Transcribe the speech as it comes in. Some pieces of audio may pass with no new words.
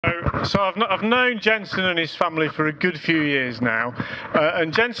So I've known Jensen and his family for a good few years now,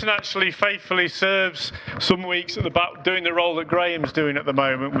 and Jensen actually faithfully serves some weeks at the back doing the role that Graham's doing at the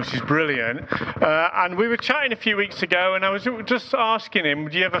moment, which is brilliant. And we were chatting a few weeks ago, and I was just asking him,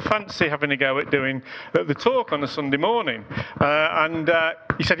 do you ever fancy having a go at doing the talk on a Sunday morning? And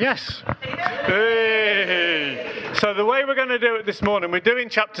he said yes. Hey. So the way we're going to do it this morning, we're doing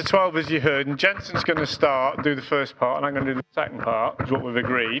chapter 12 as you heard, and Jensen's going to do the first part, and I'm going to do the second part, is what we've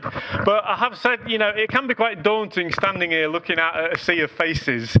agreed. But I have said, it can be quite daunting standing here looking at a sea of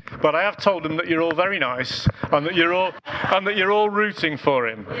faces. But I have told them that you're all very nice and that you're all rooting for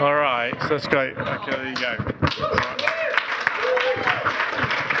him. All right, so that's great. Okay, there you go.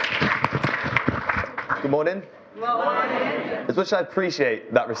 Good morning. Good morning. As much as I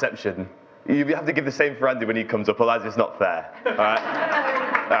appreciate that reception, you have to give the same for Andy when he comes up, otherwise it's not fair. All right.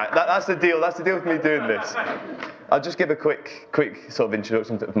 All right. That's the deal. That's the deal with me doing this. I'll just give a quick sort of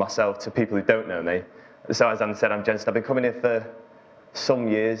introduction of myself to people who don't know me. So as Andy said, I'm Jensen. I've been coming here for some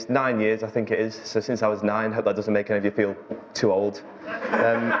years, 9 years I think it is. So since I was 9, hope that doesn't make any of you feel too old.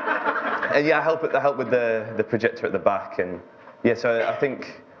 And yeah, I help with the projector at the back. And yeah, so I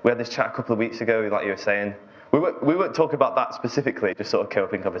think we had this chat a couple of weeks ago, like you were saying. We weren't talking about that specifically, just sort of came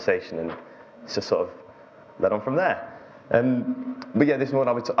up in conversation and it's just sort of led on from there. But yeah, this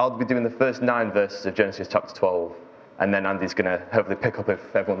morning I'll be doing the first 9 verses of Genesis chapter 12, and then Andy's going to hopefully pick up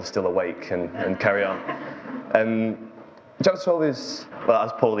if everyone's still awake and carry on. Chapter 12 is, well,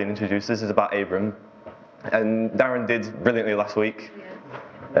 as Pauline introduced, this is about Abram, and Darren did brilliantly last week.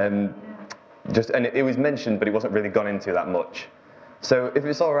 And it was mentioned, but it wasn't really gone into that much. So if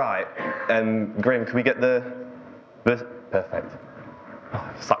it's all right, Graham, can we get the verse? Perfect.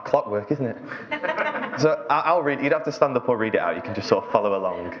 Oh, it's like clockwork, isn't it? So I'll read. You'd have to stand up or read it out. You can just sort of follow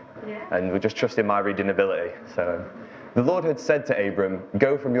along. Yeah. And we're just trusting my reading ability. So the Lord had said to Abram,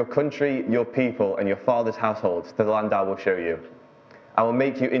 "Go from your country, your people, and your father's household to the land I will show you. I will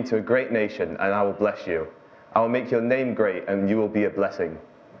make you into a great nation, and I will bless you. I will make your name great, and you will be a blessing.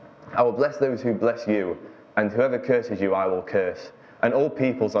 I will bless those who bless you, and whoever curses you I will curse. And all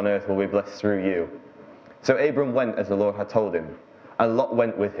peoples on earth will be blessed through you." So Abram went as the Lord had told him, and Lot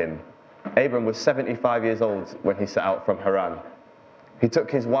went with him. Abram was 75 years old when he set out from Haran. He took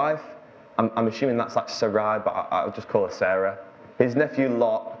his wife, I'm assuming that's like Sarai, but I'll just call her Sarah, his nephew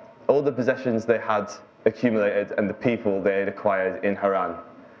Lot, all the possessions they had accumulated, and the people they had acquired in Haran.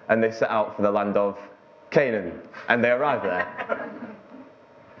 And they set out for the land of Canaan, and they arrived there.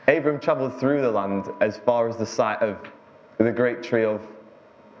 Abram travelled through the land as far as the site of the great tree of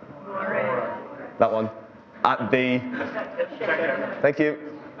that one. Thank you.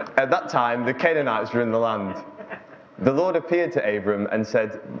 At that time, the Canaanites were in the land. The Lord appeared to Abram and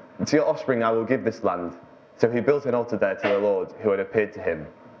said, "To your offspring I will give this land." So he built an altar there to the Lord who had appeared to him.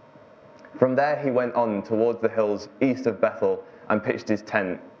 From there he went on towards the hills east of Bethel and pitched his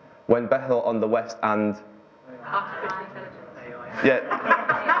tent. When Bethel on the west and... Yeah,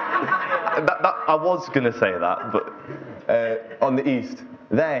 I was going to say that, but on the east.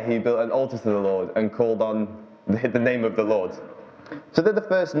 There he built an altar to the Lord and called on the name of the Lord. So they're the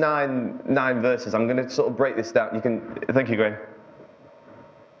first nine verses. I'm going to sort of break this down. Thank you, Graham.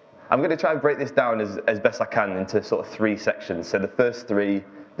 I'm going to try and break this down as best I can into sort of 3 sections. So the first 3,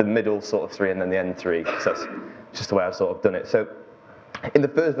 the middle sort of 3, and then the end 3. So that's just the way I've sort of done it. So in the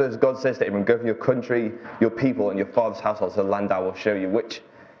first verse, God says to Abram, "Go from your country, your people, and your father's household to the land I will show you," which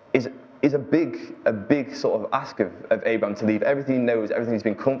is a big sort of ask of Abram to leave everything he knows, everything he's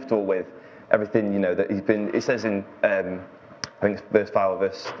been comfortable with, everything that he's been. It says in I think it's verse 5 or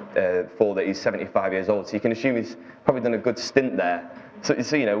verse 4 that he's 75 years old, so you can assume he's probably done a good stint there. So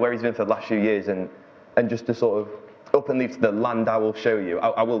where he's been for the last few years, and just to sort of up and leave to the land I will show you.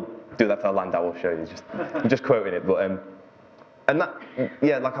 I will do that to the land I will show you. I'm just quoting it, but and that,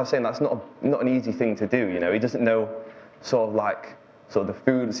 yeah, like I was saying, that's not an easy thing to do. He doesn't know sort of the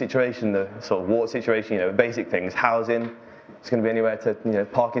food situation, the sort of water situation, basic things, housing. It's going to be anywhere to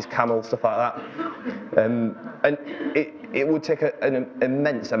park his camel, stuff like that. And it would take an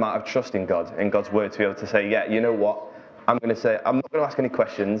immense amount of trust in God, in God's word, to be able to say, yeah, you know what, I'm not going to ask any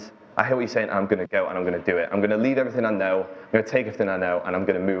questions. I hear what you're saying, and I'm going to go and I'm going to do it. I'm going to leave everything I know, I'm going to take everything I know, and I'm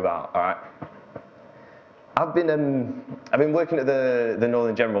going to move out, all right? I've been working at the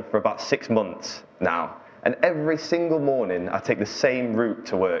Northern General for about 6 months now, and every single morning I take the same route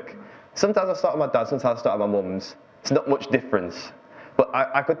to work. Sometimes I start at my dad's, sometimes I start at my mum's. It's not much difference. But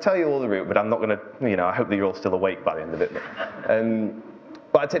I could tell you all the route, but I'm not going to, I hope that you're all still awake by the end of it.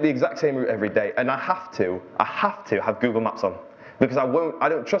 But I take the exact same route every day, and I have to have Google Maps on, because I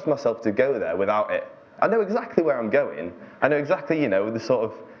don't trust myself to go there without it. I know exactly where I'm going. I know exactly, the sort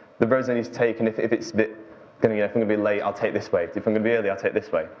of the roads I need to take, and if it's a bit, if I'm going to be late, I'll take this way. If I'm going to be early, I'll take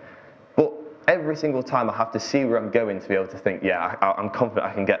this way. But every single time I have to see where I'm going to be able to think, yeah, I'm confident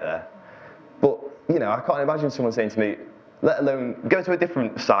I can get there. But, I can't imagine someone saying to me, let alone go to a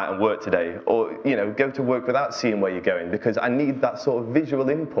different site and work today, or, go to work without seeing where you're going, because I need that sort of visual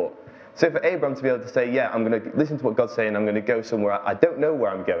input. So for Abraham to be able to say, yeah, I'm going to listen to what God's saying, I'm going to go somewhere, I don't know where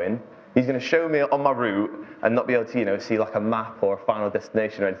I'm going, he's going to show me on my route and not be able to, see like a map or a final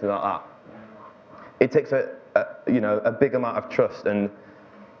destination or anything like that. It takes a big amount of trust, and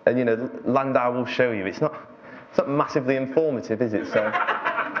Landau will show you. It's not massively informative, is it? So,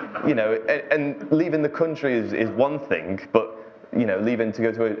 and leaving the country is one thing, but leaving to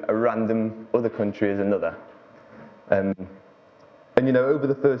go to a random other country is another. And over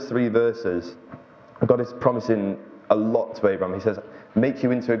the first 3 verses, God is promising a lot to Abraham. He says, make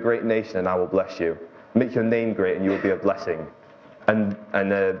you into a great nation and I will bless you. Make your name great and you will be a blessing. And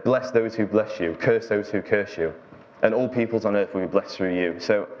bless those who bless you, curse those who curse you. And all peoples on earth will be blessed through you.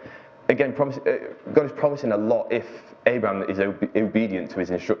 So, again, God is promising a lot if Abraham is obedient to his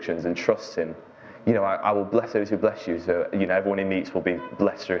instructions and trusts him. I will bless those who bless you, so everyone he meets will be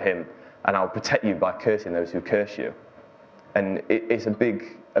blessed through him. And I'll protect you by cursing those who curse you. And it's a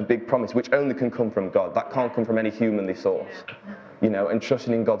big promise, which only can come from God. That can't come from any humanly source. And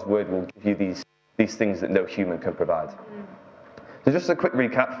trusting in God's word will give you these things that no human can provide. So just a quick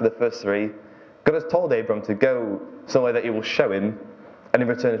recap for the first 3. God has told Abram to go somewhere that he will show him, and in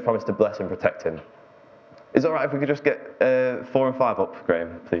return has promised to bless and protect him. Is it alright if we could just get 4 and 5 up,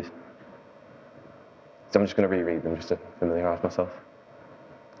 Graham, please? So I'm just going to reread them just to familiarise myself.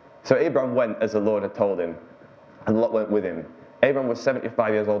 So Abram went as the Lord had told him, and Lot went with him. Abram was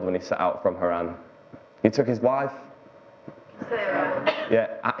 75 years old when he set out from Haran. He took his wife,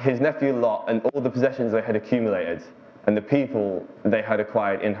 Sarah, his nephew Lot, and all the possessions they had accumulated, and the people they had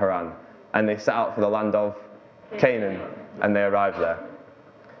acquired in Haran, and they set out for the land of Canaan, and they arrived there.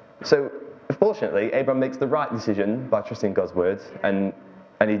 So, fortunately, Abram makes the right decision by trusting God's words, and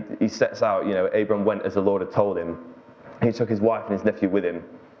he sets out, Abram went as the Lord had told him. He took his wife and his nephew with him.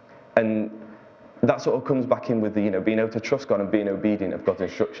 And that sort of comes back in with the, being able to trust God and being obedient of God's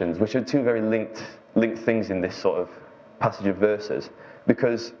instructions, which are 2 very linked things in this sort of passage of verses.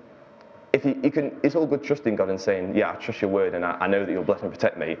 Because if it's all good trusting God and saying, yeah, I trust your word and I know that you'll bless and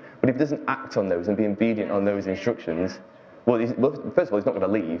protect me. But if he doesn't act on those and be obedient on those instructions, well, first of all, he's not going to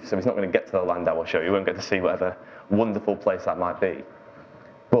leave, so he's not going to get to the land I will show you. He won't get to see whatever wonderful place that might be.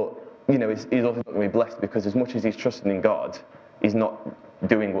 But, he's also not going to be blessed because as much as he's trusting in God, he's not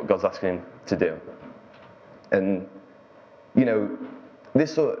doing what God's asking him to do. And,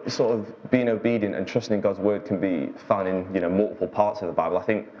 this sort of being obedient and trusting in God's word can be found in, multiple parts of the Bible. I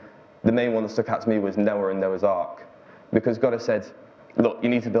think the main one that stuck out to me was Noah and Noah's Ark. Because God has said, look, you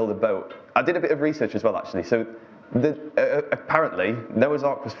need to build a boat. I did a bit of research as well, actually. So apparently, Noah's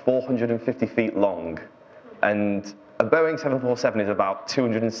Ark was 450 feet long. And a Boeing 747 is about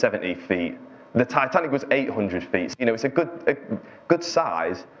 270 feet. The Titanic was 800 feet. So, it's a good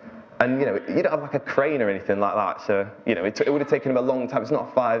size. And, you don't have like a crane or anything like that. So, it would have taken him a long time. It's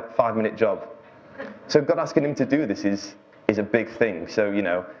not a five-minute job. So God asking him to do this is a big thing. So,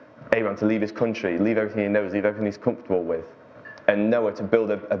 Abraham to leave his country, leave everything he knows, leave everything he's comfortable with. And Noah to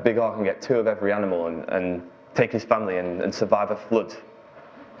build a big ark and get 2 of every animal and take his family and survive a flood.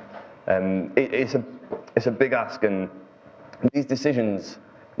 It's a big ask, and these decisions,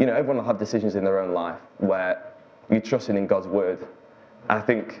 everyone will have decisions in their own life where you're trusting in God's word. I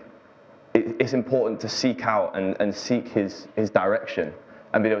think it's important to seek out and seek his direction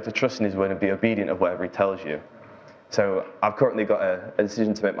and be able to trust in his word and be obedient of whatever he tells you. So I've currently got a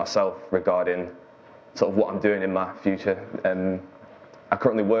decision to make myself regarding sort of what I'm doing in my future. I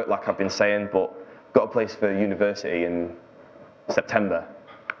currently work, like I've been saying, but got a place for university in September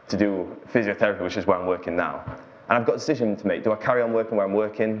to do physiotherapy, which is where I'm working now. And I've got a decision to make. Do I carry on working where I'm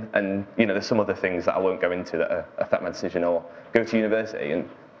working? And there's some other things that I won't go into that affect my decision, or go to university.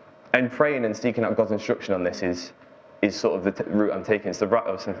 And praying and seeking out God's instruction on this is sort of the route I'm taking. It's the right.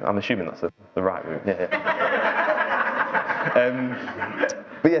 I'm assuming that's the right route. Yeah.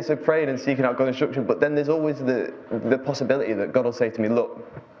 But yeah, so praying and seeking out God's instruction. But then there's always the possibility that God will say to me, look,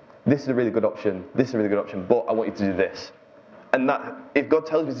 this is a really good option. This is a really good option, but I want you to do this. And that, if God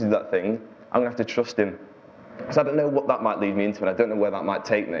tells me to do that thing, I'm going to have to trust him. Because I don't know what that might lead me into, and I don't know where that might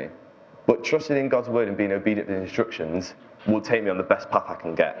take me. But trusting in God's word and being obedient to his instructions will take me on the best path I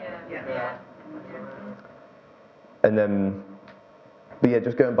can get. Yeah. And then, but yeah,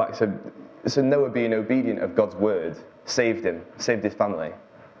 just going back, so Noah being obedient of God's word saved him, saved his family.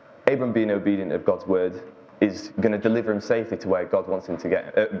 Abram being obedient of God's word is going to deliver him safely to where God wants him to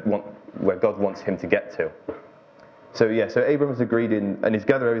get, where God wants him to get to. So Abram has agreed and he's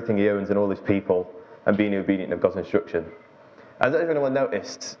gathered everything he owns and all his people and being obedient of God's instruction. I don't know if anyone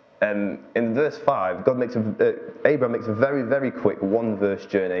noticed, in verse 5, Abram makes a very, very quick one-verse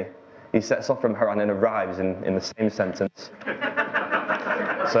journey. He sets off from Haran and arrives in the same sentence.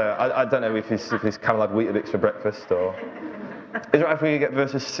 So I don't know if his camel had Weetabix for breakfast or... Is it right if we get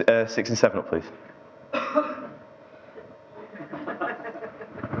verses 6 and 7 up, please?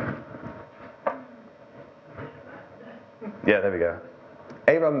 Yeah, there we go.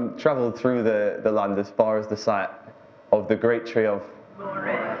 Abram travelled through the land as far as the site of the great tree of...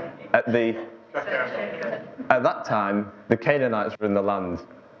 At that time, the Canaanites were in the land.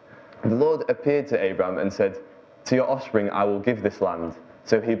 The Lord appeared to Abram and said, "To your offspring I will give this land."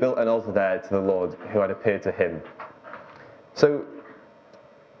 So he built an altar there to the Lord who had appeared to him. So,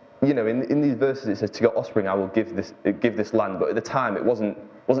 in these verses it says, "To your offspring I will give this land," but at the time it wasn't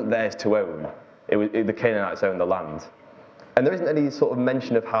theirs to own. The Canaanites owned the land. And there isn't any sort of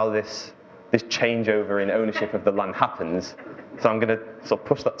mention of how this changeover in ownership of the land happens. So I'm going to sort of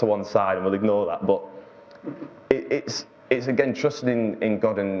push that to one side and we'll ignore that. But it's again trusting in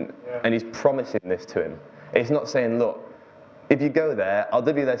God and he's promising this to him. It's not saying, look, if you go there, I'll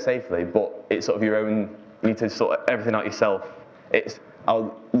deliver you there safely, but it's sort of your own, you need to sort everything out yourself.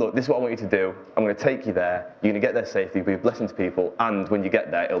 Look, this is what I want you to do. I'm going to take you there. You're going to get there safely. You'll be a blessing to people. And when you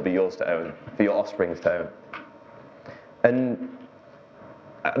get there, it'll be yours to own, for your offsprings to own. And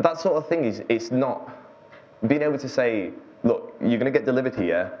that sort of thing it's not being able to say, look, you're going to get delivered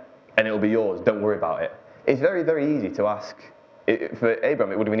here and it'll be yours, don't worry about it. It's very, very easy to ask. For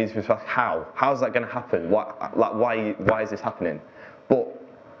Abram, it would have been easy to ask how. How's that going to happen? Why is this happening? But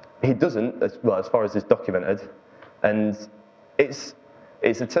he doesn't, as far as is documented. And it's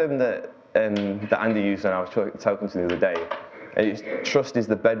a term that Andy used when I was talking to the other day. And trust is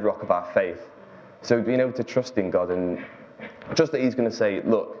the bedrock of our faith. So being able to trust in God and trust that he's going to say,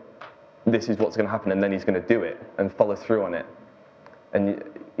 look, this is what's going to happen, and then he's going to do it and follow through on it. And,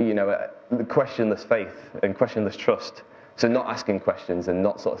 the questionless faith and questionless trust. So not asking questions and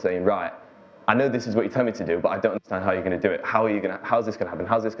not sort of saying, right, I know this is what you tell me to do, but I don't understand how you're going to do it. How's this going to happen?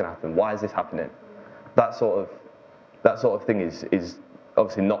 How's this going to happen? Why is this happening? That sort of thing is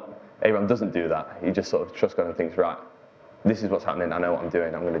obviously not, Abram doesn't do that. He just sort of trusts God and thinks, right, this is what's happening, I know what I'm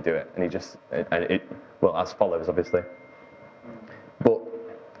doing, I'm going to do it. And as follows, obviously. But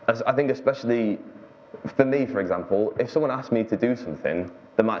I think especially for me, for example, if someone asks me to do something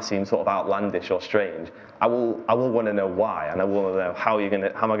that might seem sort of outlandish or strange, I will want to know why, and I will want to know how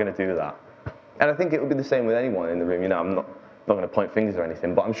am I going to do that. And I think it would be the same with anyone in the room. I'm not going to point fingers or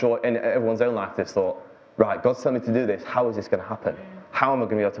anything, but I'm sure in everyone's own life they've thought, right, God's telling me to do this, how is this going to happen? How am I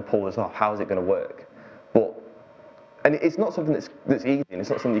going to be able to pull this off? How is it going to work? And it's not something that's easy, and it's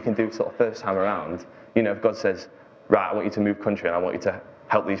not something you can do sort of first time around. If God says, right, I want you to move country, and I want you to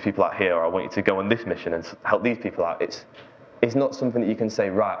help these people out here, or I want you to go on this mission and help these people out. It's not something that you can say,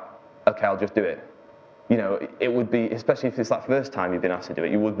 right, okay, I'll just do it. It would be, especially if it's that first time you've been asked to do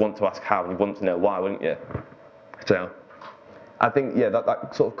it, you would want to ask how, and you'd want to know why, wouldn't you? So, I think,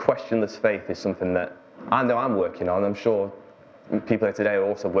 that sort of questionless faith is something that I know I'm working on. I'm sure people here today are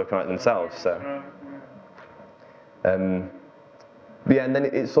also working on it themselves. So, and then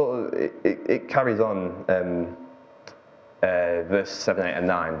it carries on. Verse 7, 8, and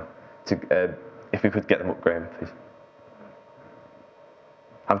 9. If we could get them up, Graham, please.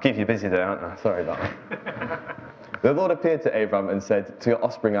 I'm keeping you busy there, aren't I? Sorry about that. The Lord appeared to Abram and said, "To your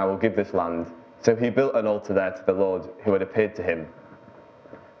offspring I will give this land." So he built an altar there to the Lord who had appeared to him.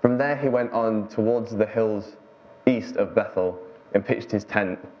 From there he went on towards the hills east of Bethel and pitched his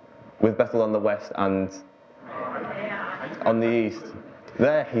tent, with Bethel on the west and on the east.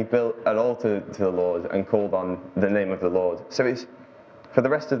 There he built an altar to the Lord and called on the name of the Lord. So it's, for the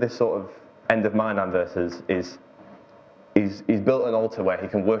rest of this sort of end of my 9 verses, he's built an altar where he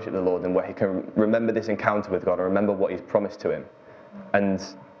can worship the Lord and where he can remember this encounter with God and remember what he's promised to him. And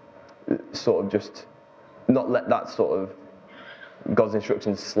sort of just not let that sort of God's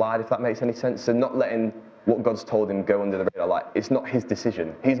instructions slide, if that makes any sense. So not letting what God's told him go under the radar. Like, it's not his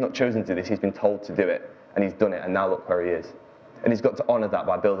decision. He's not chosen to do this. He's been told to do it, and he's done it, and now look where he is. And he's got to honour that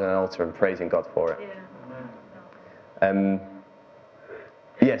by building an altar and praising God for it. And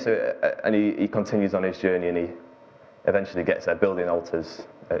he continues on his journey, and he eventually gets there, building altars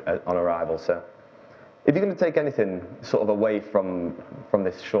on arrival. So, if you're going to take anything sort of away from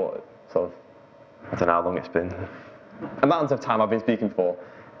this short sort of, I don't know how long it's been, amount of time I've been speaking for,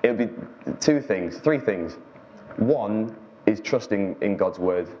 it would be 3 things. One is trusting in God's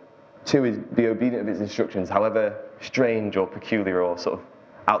word. 2 is be obedient of its instructions, however strange or peculiar or sort of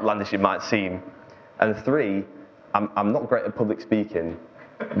outlandish it might seem. And 3, I'm not great at public speaking,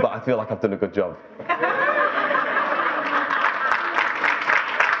 but I feel like I've done a good job.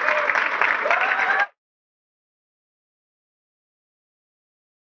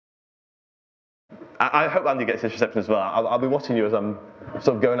 I hope Andy gets this reception as well. I'll be watching you as I'm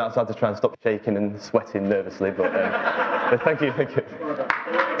sort of going outside to try and stop shaking and sweating nervously, but thank you.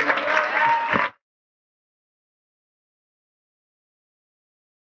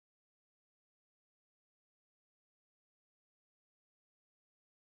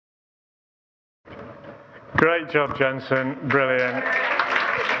 Great job, Jensen. Brilliant.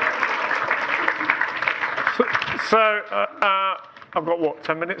 So I've got,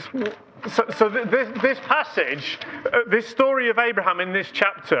 10 minutes? So this passage, this story of Abraham in this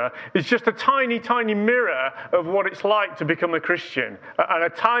chapter is just a tiny, tiny mirror of what it's like to become a Christian, and a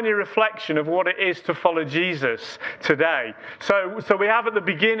tiny reflection of what it is to follow Jesus today. So we have at the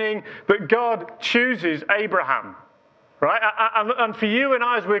beginning that God chooses Abraham. Right? And for you and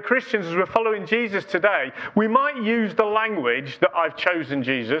I, as we're Christians, as we're following Jesus today, we might use the language that I've chosen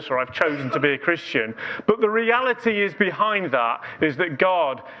Jesus, or I've chosen to be a Christian, but the reality is behind that is that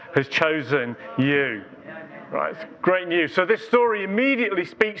God has chosen you. Right? It's great news. So this story immediately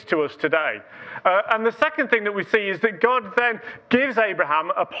speaks to us today. And the second thing that we see is that God then gives Abraham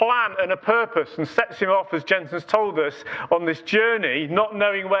a plan and a purpose and sets him off, as Jensen's told us, on this journey, not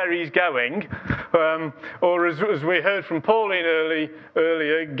knowing where he's going, or as we heard from Pauline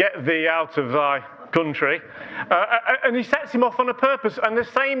earlier, get thee out of thy country. And he sets him off on a purpose. And the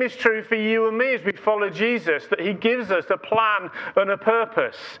same is true for you and me as we follow Jesus, that he gives us a plan and a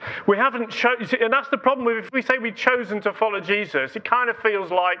purpose. We haven't chosen, and that's the problem with, if we say we've chosen to follow Jesus, it kind of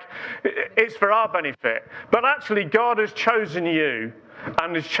feels like it's for our benefit. But actually, God has chosen you,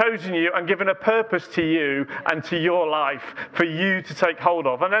 and has chosen you and given a purpose to you and to your life for you to take hold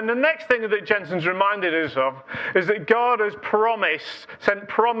of. And then the next thing that Jensen's reminded us of is that God has sent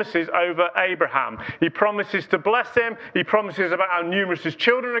promises over Abraham. He promises to bless him. He promises about how numerous his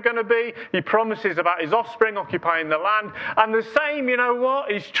children are going to be. He promises about his offspring occupying the land. And the same, you know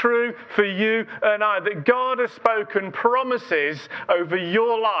what, is true for you and I, that God has spoken promises over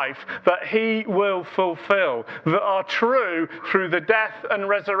your life that he will fulfill, that are true through the death and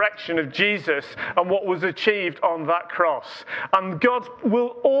resurrection of Jesus and what was achieved on that cross. And God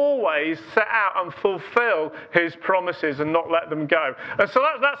will always set out and fulfill his promises and not let them go. And so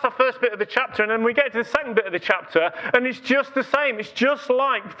that's the first bit of the chapter. And then we get to the second bit of the chapter, and it's just the same. It's just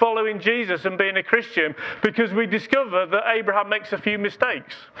like following Jesus and being a Christian, because we discover that Abraham makes a few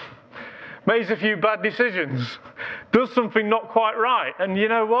mistakes, makes a few bad decisions, does something not quite right. And you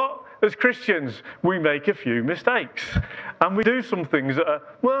know what? As Christians, we make a few mistakes. And we do some things that are,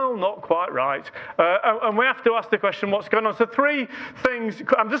 well, not quite right. And we have to ask the question, what's going on? So 3 things.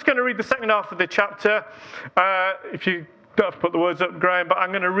 I'm just going to read the second half of the chapter. If you don't have to put the words up, Graham, but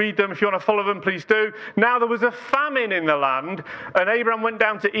I'm going to read them. If you want to follow them, please do. Now there was a famine in the land, and Abraham went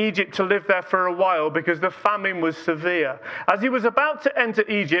down to Egypt to live there for a while because the famine was severe. As he was about to enter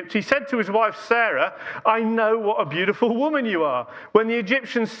Egypt, he said to his wife Sarah, I know what a beautiful woman you are. When the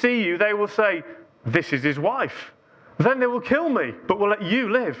Egyptians see you, they will say, this is his wife. Then they will kill me, but will let you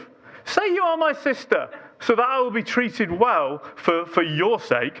live. Say you are my sister, so that I will be treated well for your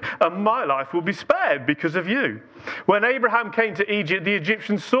sake, and my life will be spared because of you. When Abraham came to Egypt, the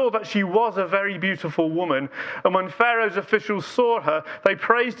Egyptians saw that she was a very beautiful woman, and when Pharaoh's officials saw her, they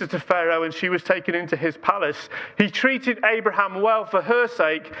praised her to Pharaoh, and she was taken into his palace. He treated Abraham well for her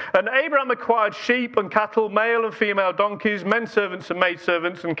sake, and Abraham acquired sheep and cattle, male and female donkeys, men servants and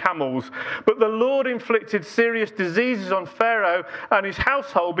maidservants, and camels. But the Lord inflicted serious diseases on Pharaoh and his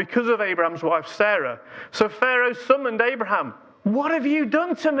household because of Abraham's wife Sarah. So Pharaoh summoned Abraham. What have you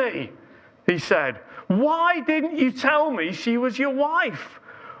done to me? He said. Why didn't you tell me she was your wife?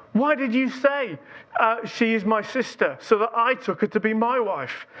 Why did you say, she is my sister, so that I took her to be my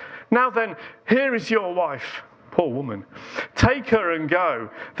wife? Now then, here is your wife. Poor woman. Take her and go.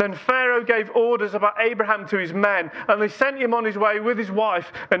 Then Pharaoh gave orders about Abraham to his men, and they sent him on his way with his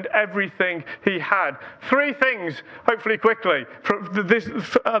wife and everything he had. 3 things, hopefully quickly, from this,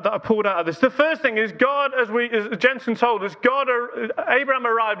 that I pulled out of this. The first thing is God, as Jensen told us, Abraham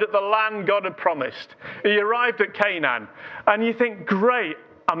arrived at the land God had promised. He arrived at Canaan. And you think, great,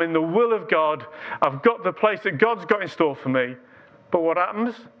 I'm in the will of God. I've got the place that God's got in store for me. But what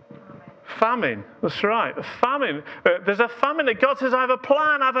happens? Famine. That's right. A famine. There's a famine that God says, I have a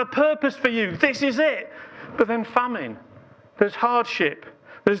plan, I have a purpose for you. This is it. But then famine. There's hardship.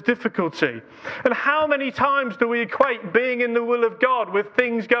 There's difficulty. And how many times do we equate being in the will of God with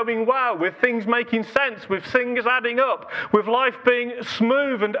things going well, with things making sense, with things adding up, with life being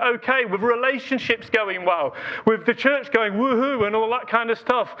smooth and okay, with relationships going well, with the church going woohoo and all that kind of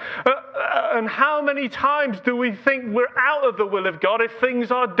stuff? And how many times do we think we're out of the will of God if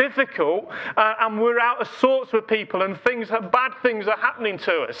things are difficult and we're out of sorts with people and bad things are happening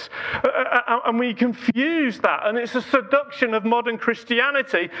to us? And we confuse that, and it's a seduction of modern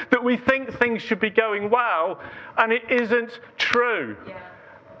Christianity that we think things should be going well, and it isn't true. Yeah.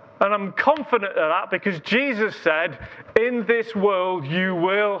 And I'm confident of that because Jesus said, in this world you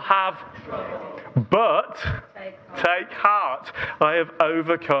will have trouble, but take heart, I have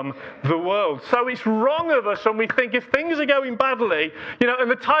overcome the world. So it's wrong of us when we think if things are going badly,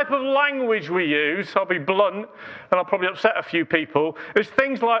 and the type of language we use, I'll be blunt, and I'll probably upset a few people, is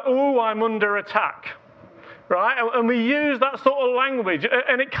things like, oh, I'm under attack. Right? And we use that sort of language,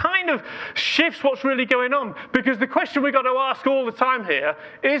 and it kind of shifts what's really going on. Because the question we've got to ask all the time here,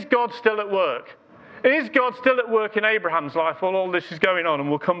 is God still at work? Is God still at work in Abraham's life while all this is going on? And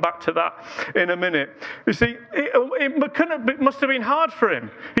we'll come back to that in a minute. You see, it must have been hard for him.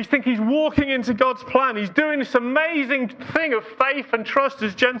 He's walking into God's plan. He's doing this amazing thing of faith and trust,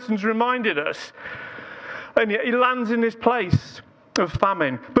 as Jensen's reminded us. And yet he lands in this place of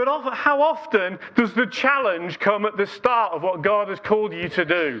famine. But how often does the challenge come at the start of what God has called you to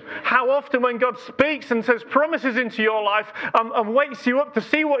do? How often when God speaks and says promises into your life and wakes you up to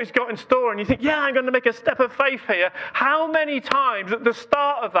see what he's got in store and you think, yeah, I'm going to make a step of faith here. How many times at the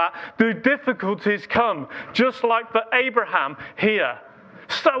start of that do difficulties come? Just like for Abraham here.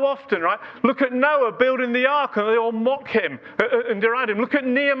 So often, right? Look at Noah building the ark and they all mock him and deride him. Look at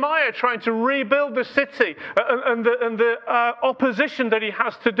Nehemiah trying to rebuild the city and the opposition that he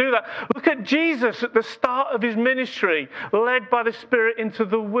has to do that. Look at Jesus at the start of his ministry, led by the Spirit into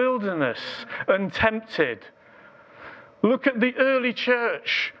the wilderness and tempted. Look at the early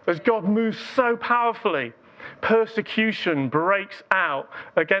church as God moves so powerfully. Persecution breaks out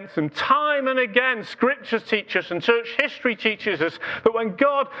against them. Time and again, scriptures teach us and church history teaches us that when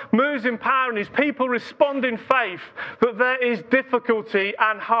God moves in power and his people respond in faith, that there is difficulty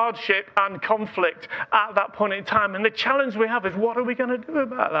and hardship and conflict at that point in time. And the challenge we have is, what are we going to do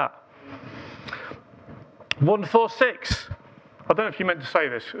about that? 146. I don't know if you meant to say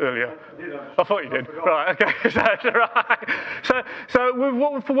this earlier. I thought you did. Right, okay. Right. So with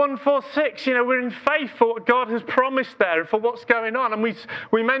 146, we're in faith for what God has promised there and for what's going on. And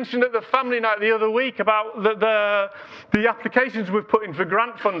we mentioned at the family night the other week about the applications we've put in for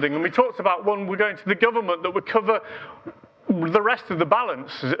grant funding. And we talked about one we're going to the government that would cover the rest of the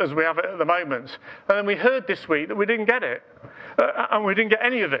balance as we have it at the moment. And then we heard this week that we didn't get it. And we didn't get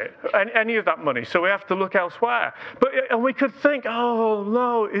any of it, any of that money. So we have to look elsewhere. And we could think, oh,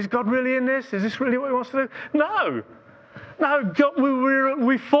 no, is God really in this? Is this really what he wants to do? No. No, God,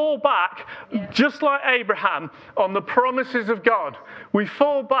 we fall back, just like Abraham, on the promises of God. We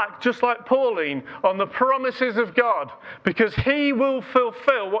fall back, just like Pauline, on the promises of God, because he will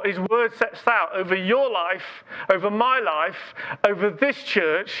fulfill what his word sets out over your life, over my life, over this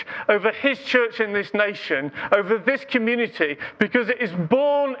church, over his church in this nation, over this community, because it is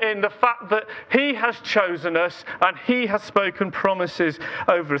born in the fact that he has chosen us and he has spoken promises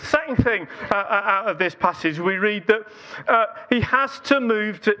over us. Second thing out of this passage, we read that he has to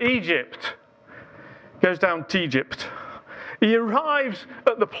move to Egypt. Goes down to Egypt. He arrives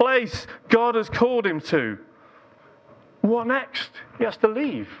at the place God has called him to. What next? He has to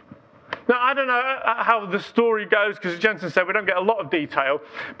leave. Now, I don't know how the story goes, because as Jensen said, we don't get a lot of detail.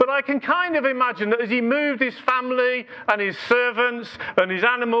 But I can kind of imagine that as he moved his family and his servants and his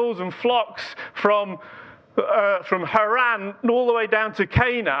animals and flocks from Haran all the way down to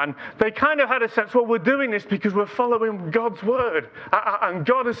Canaan, they kind of had a sense, well, we're doing this because we're following God's word. And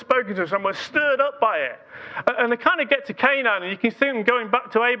God has spoken to us and we're stirred up by it. And they kind of get to Canaan and you can see them going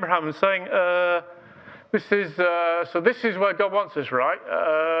back to Abraham and saying, this is where God wants us, right?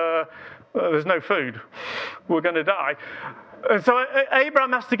 There's no food. We're going to die. And so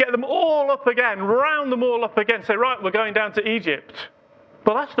Abraham has to get them all up again, round them all up again, say, right, we're going down to Egypt.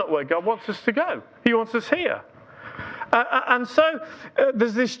 But that's not where God wants us to go. He wants us here. And so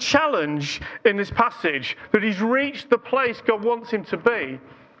there's this challenge in this passage that he's reached the place God wants him to be.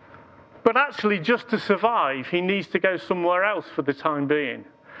 But actually, just to survive, he needs to go somewhere else for the time being.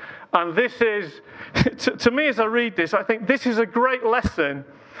 And this is, to me as I read this, I think this is a great lesson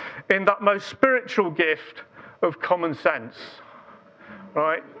in that most spiritual gift of common sense.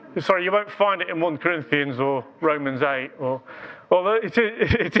 Right? Sorry, you won't find it in 1 Corinthians or Romans 8 or Although it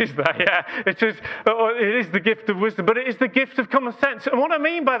is there, yeah. It is the gift of wisdom, but it is the gift of common sense. And what I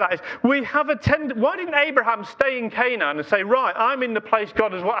mean by that is we have a why didn't Abraham stay in Canaan and say, right, I'm in the place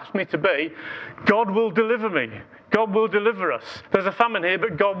God has asked me to be. God will deliver me. God will deliver us. There's a famine here,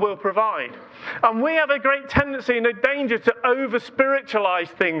 but God will provide. And we have a great tendency and a danger to over-spiritualize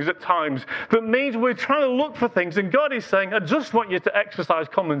things at times. That means we're trying to look for things, and God is saying, I just want you to exercise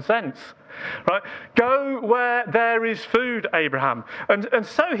common sense. Right? Go where there is food, Abraham. And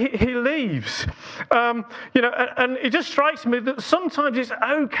so he leaves. And it just strikes me that sometimes it's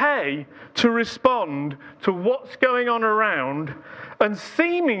okay to respond to what's going on around and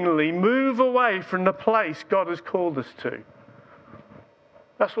seemingly move away from the place God has called us to.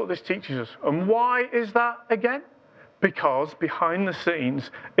 That's what this teaches us. And why is that again? Because behind the scenes,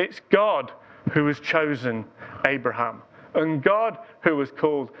 it's God who has chosen Abraham. And God who has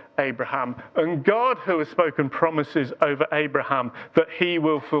called Abraham, and God who has spoken promises over Abraham that he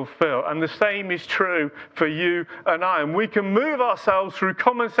will fulfill. And the same is true for you and I. And we can move ourselves through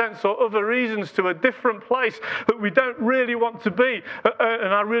common sense or other reasons to a different place that we don't really want to be.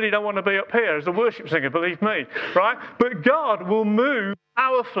 And I really don't want to be up here as a worship singer, believe me, right? But God will move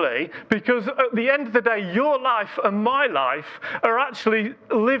powerfully, because at the end of the day, your life and my life are actually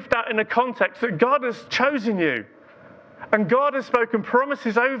lived out in a context that God has chosen you. And God has spoken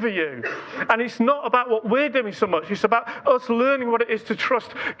promises over you. And it's not about what we're doing so much. It's about us learning what it is to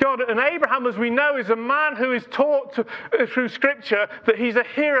trust God. And Abraham, as we know, is a man who is taught through Scripture that he's a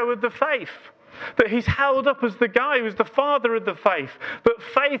hero of the faith. That he's held up as the guy who's the father of the faith. That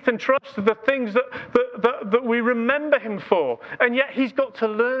faith and trust are the things that we remember him for. And yet he's got to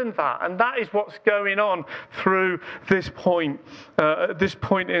learn that. And that is what's going on through this point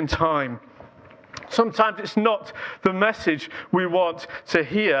in time. Sometimes it's not the message we want to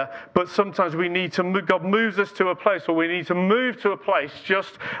hear, but sometimes we need to move. God moves us to a place, or we need to move to a place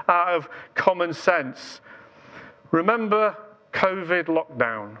just out of common sense. Remember COVID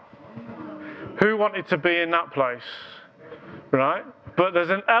lockdown. Who wanted to be in that place? Right? But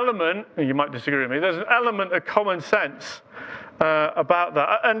there's an element, and you might disagree with me, there's an element of common sense about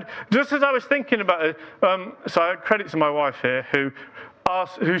that. And just as I was thinking about it, so I credit to my wife here, who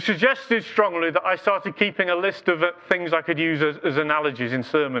suggested strongly that I started keeping a list of things I could use as analogies in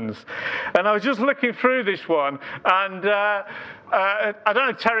sermons. And I was just looking through this one, and I don't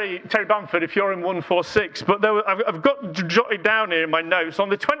know, Terry Bamford, if you're in 146, but I've got jotted down here in my notes, on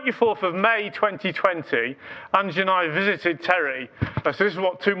the 24th of May 2020, Ange and I visited Terry. So this is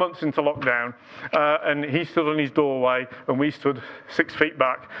 2 months into lockdown, and he stood on his doorway, and we stood 6 feet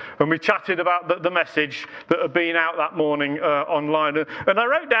back, and we chatted about the message that had been out that morning online. And I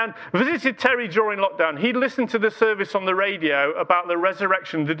wrote down, visited Terry during lockdown. He'd listened to the service on the radio about the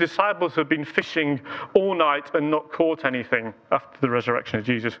resurrection. The disciples had been fishing all night and not caught anything after the resurrection of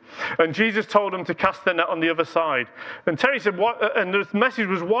Jesus. And Jesus told them to cast their net on the other side. And Terry said, what? And the message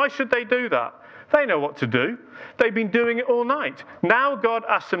was, why should they do that? They know what to do. They've been doing it all night. Now God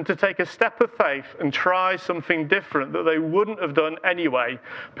asks them to take a step of faith and try something different that they wouldn't have done anyway,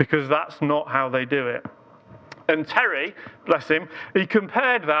 because that's not how they do it. And Terry, bless him, he's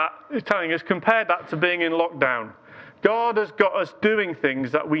compared that to being in lockdown. God has got us doing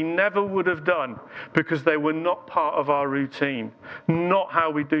things that we never would have done because they were not part of our routine, not how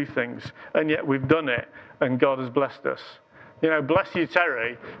we do things. And yet we've done it, and God has blessed us. You know, bless you,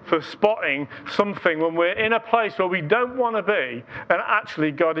 Terry, for spotting something when we're in a place where we don't want to be, and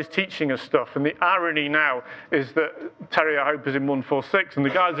actually God is teaching us stuff. And the irony now is that Terry, I hope, is in 146, and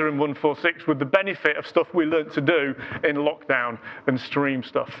the guys are in 146 with the benefit of stuff we learnt to do in lockdown and stream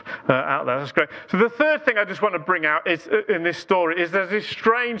stuff out there. That's great. So the third thing I just want to bring out is in this story is there's this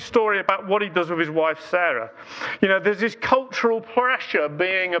strange story about what he does with his wife, Sarah. You know, there's this cultural pressure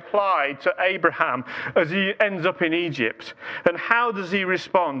being applied to Abraham as he ends up in Egypt. And how does he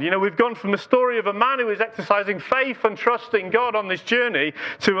respond? You know, we've gone from a story of a man who is exercising faith and trusting God on this journey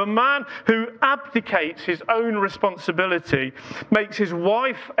to a man who abdicates his own responsibility, makes his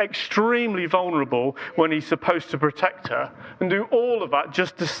wife extremely vulnerable when he's supposed to protect her, and do all of that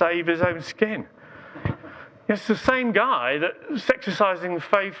just to save his own skin. It's the same guy that's exercising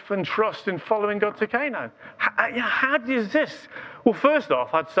faith and trust in following God to Canaan. How does this? Well, first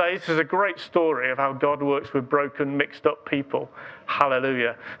off, I'd say this is a great story of how God works with broken, mixed up people.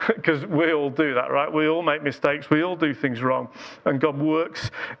 Hallelujah. Because we all do that, right? We all make mistakes. We all do things wrong. And God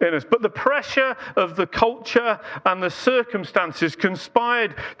works in us. But the pressure of the culture and the circumstances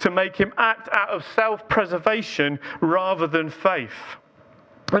conspired to make him act out of self-preservation rather than faith.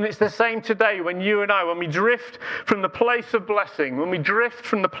 And it's the same today when you and I, when we drift from the place of blessing, when we drift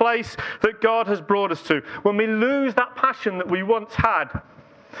from the place that God has brought us to, when we lose that passion that we once had,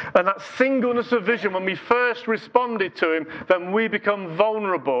 and that singleness of vision when we first responded to him, then we become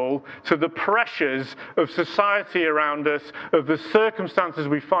vulnerable to the pressures of society around us, of the circumstances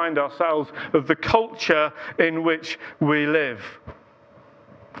we find ourselves, of the culture in which we live.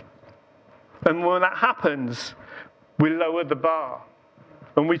 And when that happens, we lower the bar.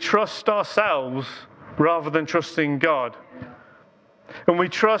 And we trust ourselves rather than trusting God. And we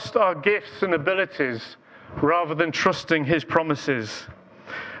trust our gifts and abilities rather than trusting his promises.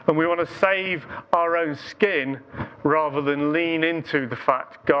 And we want to save our own skin rather than lean into the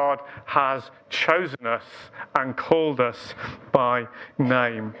fact God has chosen us and called us by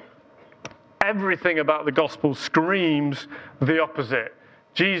name. Everything about the gospel screams the opposite.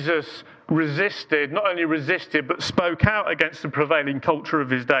 Jesus not only resisted, but spoke out against the prevailing culture of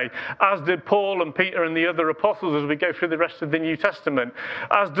his day, as did Paul and Peter and the other apostles as we go through the rest of the New Testament,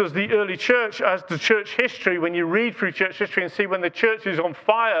 as does the early church, as the church history. When you read through church history and see when the church is on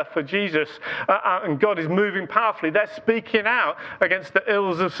fire for Jesus and God is moving powerfully, they're speaking out against the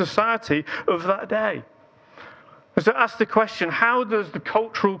ills of society of that day. So ask the question, how does the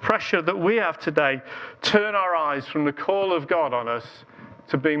cultural pressure that we have today turn our eyes from the call of God on us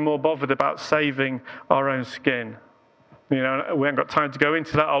to being more bothered about saving our own skin? We haven't got time to go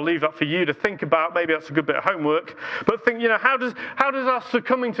into that. I'll leave that for you to think about. Maybe that's a good bit of homework. But think, how does our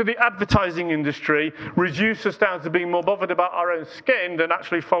succumbing to the advertising industry reduce us down to being more bothered about our own skin than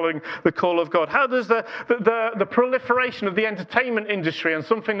actually following the call of God? How does the proliferation of the entertainment industry and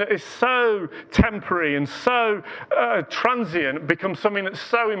something that is so temporary and so transient become something that's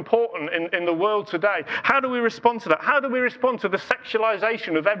so important in the world today? How do we respond to that? How do we respond to the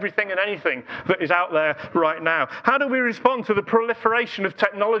sexualization of everything and anything that is out there right now? How do we respond to the proliferation of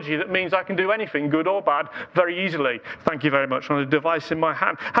technology that means I can do anything, good or bad, very easily? Thank you very much, on a device in my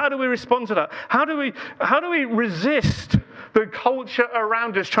hand. How do we respond to that? How do we resist the culture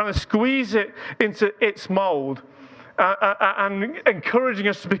around us trying to squeeze it into its mold? And encouraging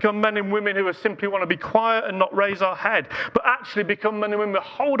us to become men and women who simply want to be quiet and not raise our head, but actually become men and women who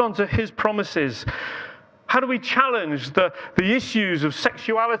hold on to his promises. How do we challenge the issues of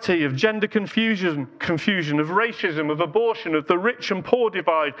sexuality, of gender confusion, of racism, of abortion, of the rich and poor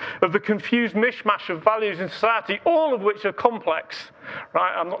divide, of the confused mishmash of values in society, all of which are complex,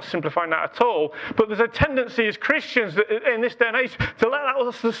 right? I'm not simplifying that at all. But there's a tendency as Christians in this day and age to let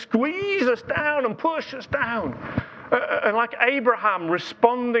that squeeze us down and push us down. And like Abraham,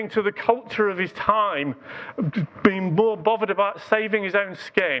 responding to the culture of his time, being more bothered about saving his own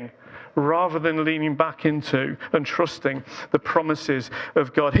skin rather than leaning back into and trusting the promises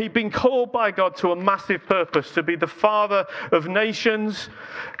of God. He'd been called by God to a massive purpose, to be the father of nations,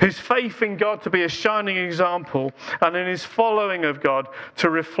 his faith in God to be a shining example, and in his following of God to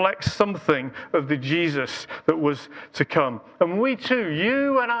reflect something of the Jesus that was to come. And we too,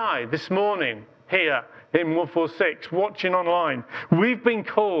 you and I, this morning, here in 146, watching online, we've been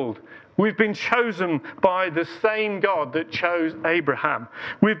called. We've been chosen by the same God that chose Abraham.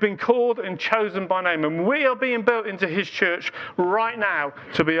 We've been called and chosen by name, and we are being built into his church right now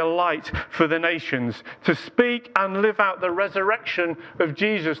to be a light for the nations, to speak and live out the resurrection of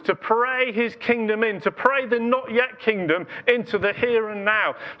Jesus, to pray his kingdom in, to pray the not yet kingdom into the here and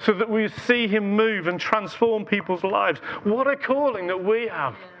now, so that we see him move and transform people's lives. What a calling that we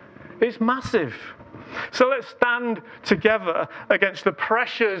have. It's massive. So let's stand together against the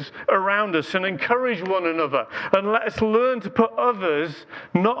pressures around us and encourage one another. And let us learn to put others,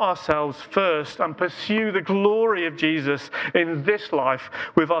 not ourselves, first and pursue the glory of Jesus in this life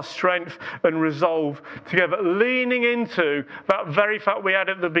with our strength and resolve together. Leaning into that very fact we had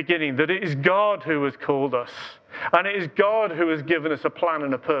at the beginning, that it is God who has called us. And it is God who has given us a plan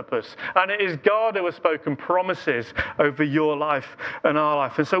and a purpose. And it is God who has spoken promises over your life and our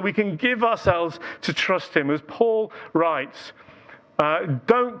life. And so we can give ourselves to trust him. As Paul writes,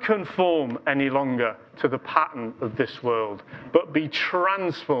 don't conform any longer to the pattern of this world, but be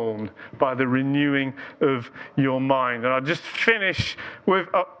transformed by the renewing of your mind. And I'll just finish with,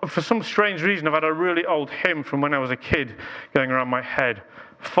 for some strange reason, I've had a really old hymn from when I was a kid going around my head.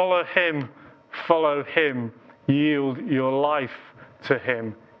 Follow him, yield your life to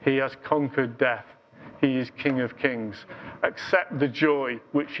him. He has conquered death. He is King of Kings. Accept the joy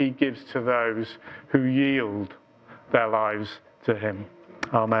which he gives to those who yield their lives to him.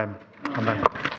 Amen. Amen.